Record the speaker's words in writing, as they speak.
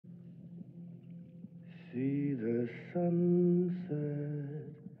See the sunset,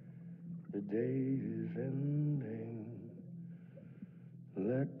 the day is ending.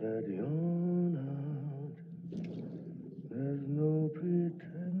 Let that yawn out. There's no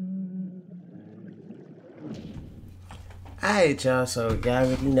pretending. Alright, y'all, so y'all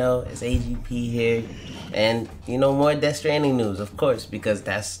already know it's AGP here, and more Death Stranding news, of course, because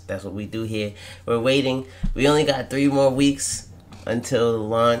that's what we do here. We're waiting. We only got 3 more weeks until the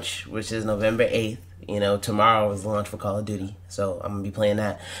launch, which is November 8th. Tomorrow is the launch for Call of Duty, so I'm gonna be playing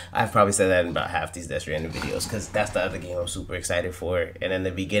that. I've probably said that in about half these Death Stranding videos, because that's the other game I'm super excited for, and then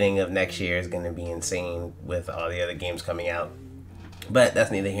the beginning of next year is gonna be insane with all the other games coming out. But that's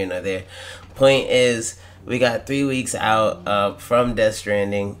neither here nor there. Point is, we got 3 weeks out from Death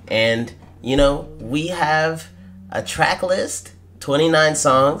Stranding, and we have a track list, 29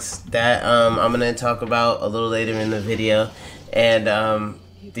 songs that I'm gonna talk about a little later in the video, and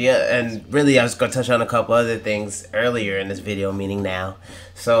and really I was gonna touch on a couple other things earlier in this video, meaning now.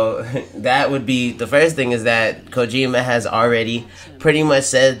 So that would be the first thing, is that Kojima has already pretty much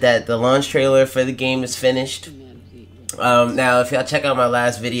said that the launch trailer for the game is finished. Now, if y'all check out my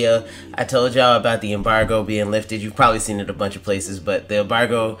last video, I told y'all about the embargo being lifted. You've probably seen it a bunch of places, but the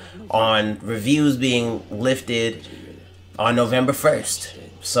embargo on reviews being lifted on November 1st.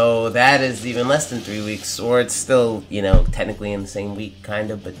 So that is even less than 3 weeks, or it's still, technically in the same week, kind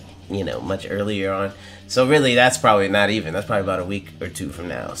of, but, much earlier on. So really, that's probably not even. That's probably about a week or 2 from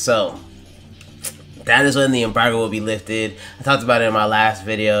now. So that is when the embargo will be lifted. I talked about it in my last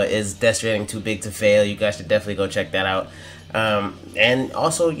video. Is Death Stranding too big to fail? You guys should definitely go check that out. And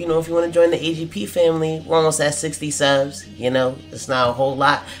also, if you want to join the AGP family, we're almost at 60 subs. It's not a whole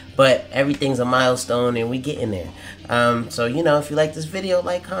lot, but everything's a milestone, and we getting there. So, if you like this video,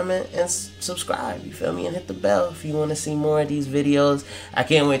 like, comment, and subscribe, you feel me? And hit the bell if you want to see more of these videos. I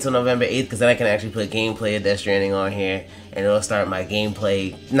can't wait till November 8th, because then I can actually put gameplay of Death Stranding on here, and it'll start my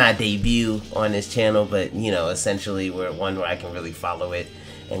gameplay, not debut on this channel, but, essentially one where I can really follow it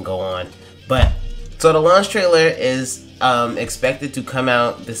and go on. But, so the launch trailer is expected to come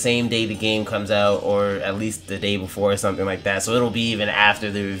out the same day the game comes out, or at least the day before or something like that. So it'll be even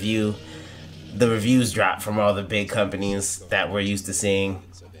after the reviews drop from all the big companies that we're used to seeing,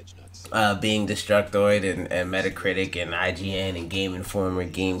 being Destructoid and Metacritic and IGN and Game Informer,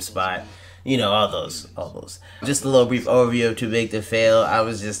 GameSpot, all those. Just a little brief overview of Too Big to Fail. I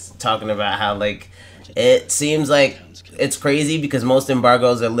was just talking about how, like, it seems like it's crazy because most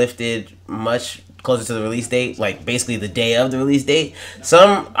embargoes are lifted much closer to the release date, like basically the day of the release date.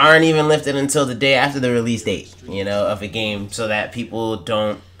 Some aren't even lifted until the day after the release date, of a game, so that people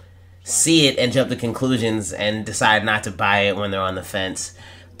don't see it and jump to conclusions and decide not to buy it when they're on the fence.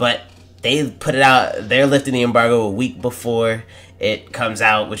 But they put it out, they're lifting the embargo a week before it comes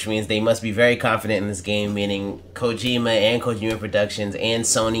out, which means they must be very confident in this game, meaning Kojima and Kojima Productions and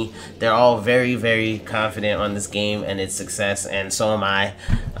Sony. They're all very, very confident on this game and its success, and so am I.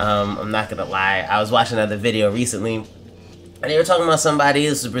 I'm not gonna lie, I was watching another video recently, and they were talking about somebody,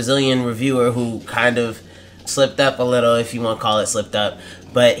 this is a Brazilian reviewer, who kind of slipped up a little, if you want to call it slipped up,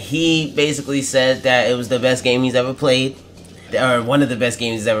 but he basically said that it was the best game he's ever played, or one of the best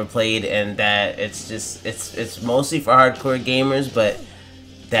games he's ever played, and that it's mostly for hardcore gamers, but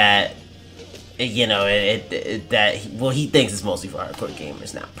that he thinks it's mostly for hardcore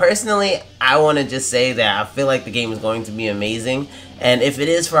gamers. Now, personally, I want to just say that I feel like the game is going to be amazing, and if it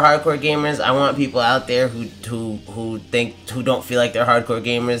is for hardcore gamers, I want people out there who don't feel like they're hardcore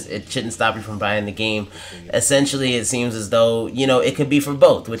gamers. It shouldn't stop you from buying the game. Essentially, it seems as though it could be for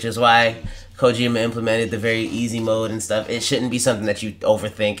both, which is why Kojima implemented the very easy mode and stuff. It shouldn't be something that you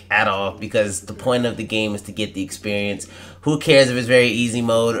overthink at all, because the point of the game is to get the experience. Who cares if it's very easy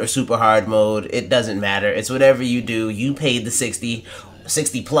mode or super hard mode? It doesn't matter. It's whatever you do. You paid the 60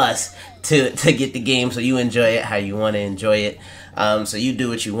 plus to get the game, so you enjoy it how you want to enjoy it. So you do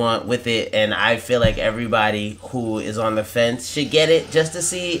what you want with it, and I feel like everybody who is on the fence should get it just to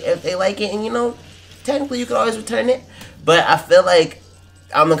see if they like it, and technically you can always return it, but I feel like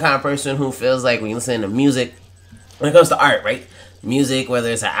I'm the kind of person who feels like when you listen to music, when it comes to art, right? Music, whether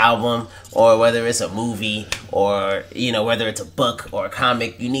it's an album or whether it's a movie or, whether it's a book or a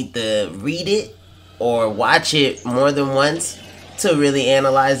comic, you need to read it or watch it more than once to really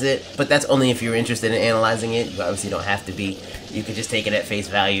analyze it. But that's only if you're interested in analyzing it. You obviously don't have to be. You could just take it at face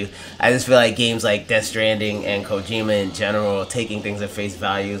value. I just feel like games like Death Stranding and Kojima in general, taking things at face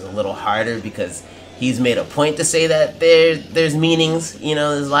value is a little harder, because he's made a point to say that there's meanings,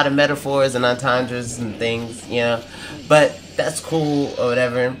 there's a lot of metaphors and entendres and things, but that's cool or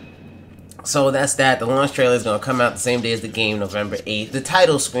whatever. So that's that. The launch trailer is going to come out the same day as the game, November 8th. The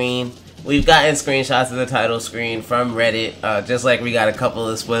title screen we've gotten screenshots of the title screen from Reddit, just like we got a couple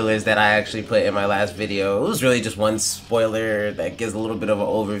of spoilers that I actually put in my last video. It was really just one spoiler that gives a little bit of an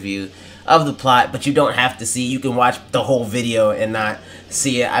overview of the plot, but you don't have to see. You can watch the whole video and not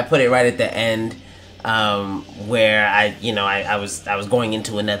see it. I put it right at the end, where I was going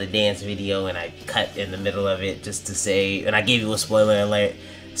into another dance video and I cut in the middle of it just to say, and I gave you a spoiler alert.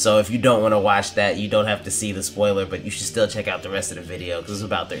 So if you don't want to watch that, you don't have to see the spoiler, but you should still check out the rest of the video because it's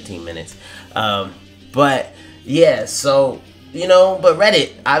about 13 minutes. But yeah, so, but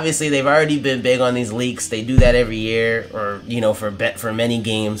Reddit, obviously they've already been big on these leaks. They do that every year, or, for many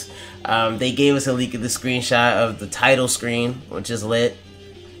games. They gave us a leak of the screenshot of the title screen, which is lit.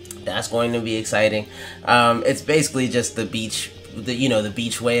 That's going to be exciting. It's basically just the beach, the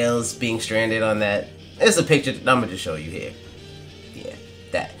beach whales being stranded on that. It's a picture I'm going to show you here.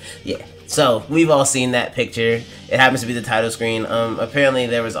 Yeah. So we've all seen that picture. It happens to be the title screen. Apparently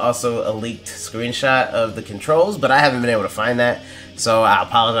there was also a leaked screenshot of the controls, but I haven't been able to find that. So I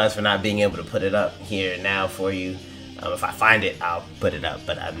apologize for not being able to put it up here now for you. If I find it, I'll put it up,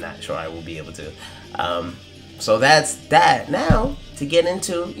 but I'm not sure I will be able to. So that's that. Now to get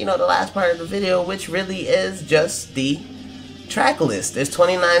into, the last part of the video, which really is just the track list. There's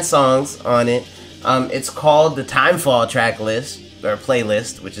 29 songs on it. It's called the Timefall track list, or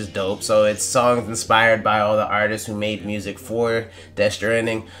playlist, which is dope. So it's songs inspired by all the artists who made music for Death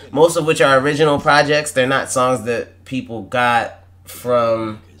Stranding, most of which are original projects. They're not songs that people got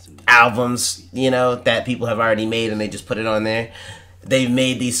from albums, that people have already made and they just put it on there. They've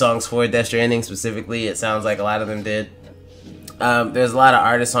made these songs for Death Stranding specifically. It sounds like a lot of them did. There's a lot of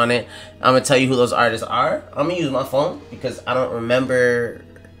artists on it. I'm gonna tell you who those artists are. I'm gonna use my phone because I don't remember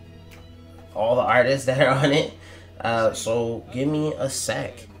all the artists that are on it. So give me a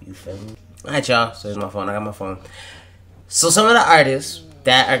sec, you feel me? Alright, y'all, so here's my phone. I got my phone. So some of the artists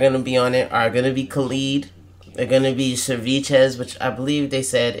that are gonna be on it are gonna be Khalid. They're gonna be chvrches, which I believe they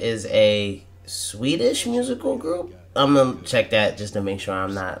said is a Swedish musical group. I'm gonna check that just to make sure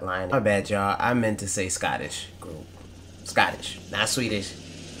I'm not lying. My bad, y'all. I meant to say Scottish group. Scottish, not Swedish.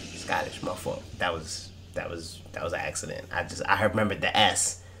 Scottish, my fault. That was an accident. I remembered the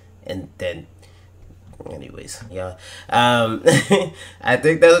S, and then. Anyways, yeah. I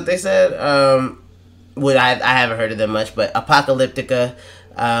think that's what they said. I haven't heard of them much, but Apocalyptica.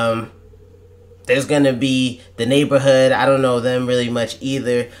 There's gonna be The Neighborhood. I don't know them really much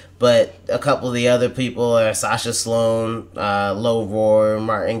either, but a couple of the other people are Sasha Sloan, Low Roar,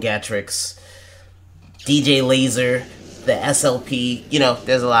 Martin Gatrix, DJ Laser, the SLP.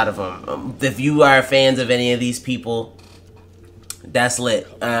 There's a lot of them. If you are fans of any of these people, that's lit.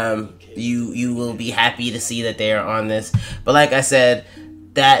 You will be happy to see that they are on this. But like I said,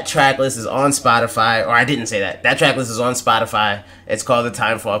 that track list is on Spotify. Or I didn't say that. That track list is on Spotify. It's called the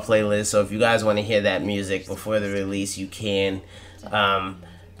Timefall playlist. So if you guys want to hear that music before the release, you can.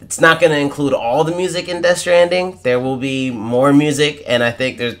 It's not going to include all the music in Death Stranding. There will be more music. And I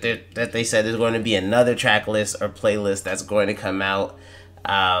think that they said there's going to be another track list or playlist that's going to come out,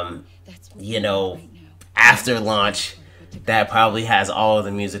 after launch. That probably has all of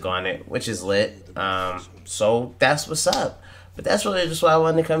the music on it, which is lit. So that's what's up. But that's really just why I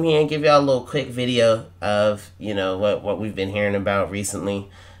wanted to come here and give y'all a little quick video of, what we've been hearing about recently.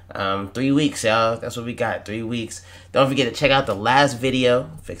 3 weeks, y'all. That's what we got, 3 weeks. Don't forget to check out the last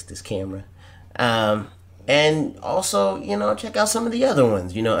video. Fix this camera. And also, check out some of the other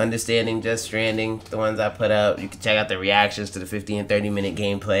ones. Understanding Death Stranding, the ones I put up. You can check out the reactions to the 50 and 30-minute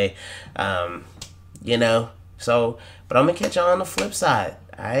gameplay. So, but I'm going to catch y'all on the flip side,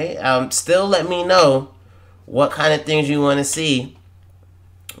 alright? Still let me know what kind of things you want to see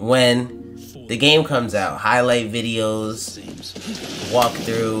when the game comes out. Highlight videos,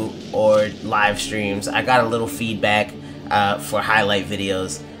 walkthrough, or live streams. I got a little feedback for highlight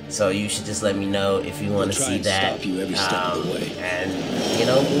videos, so you should just let me know if you want to see that. And,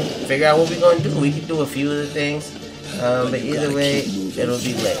 we'll figure out what we're going to do. We can do a few of the things, but either way, it'll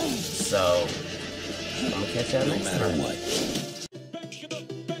be lit. So... I'm gonna catch y'all next time.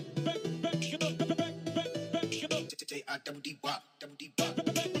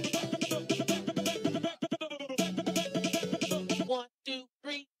 One, two,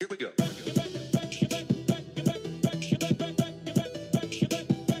 three. Here we go.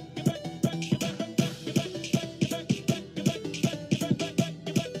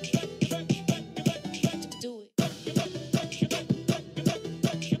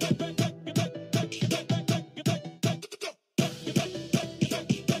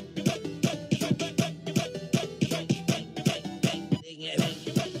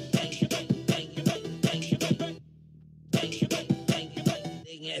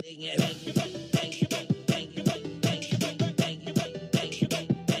 Bang it.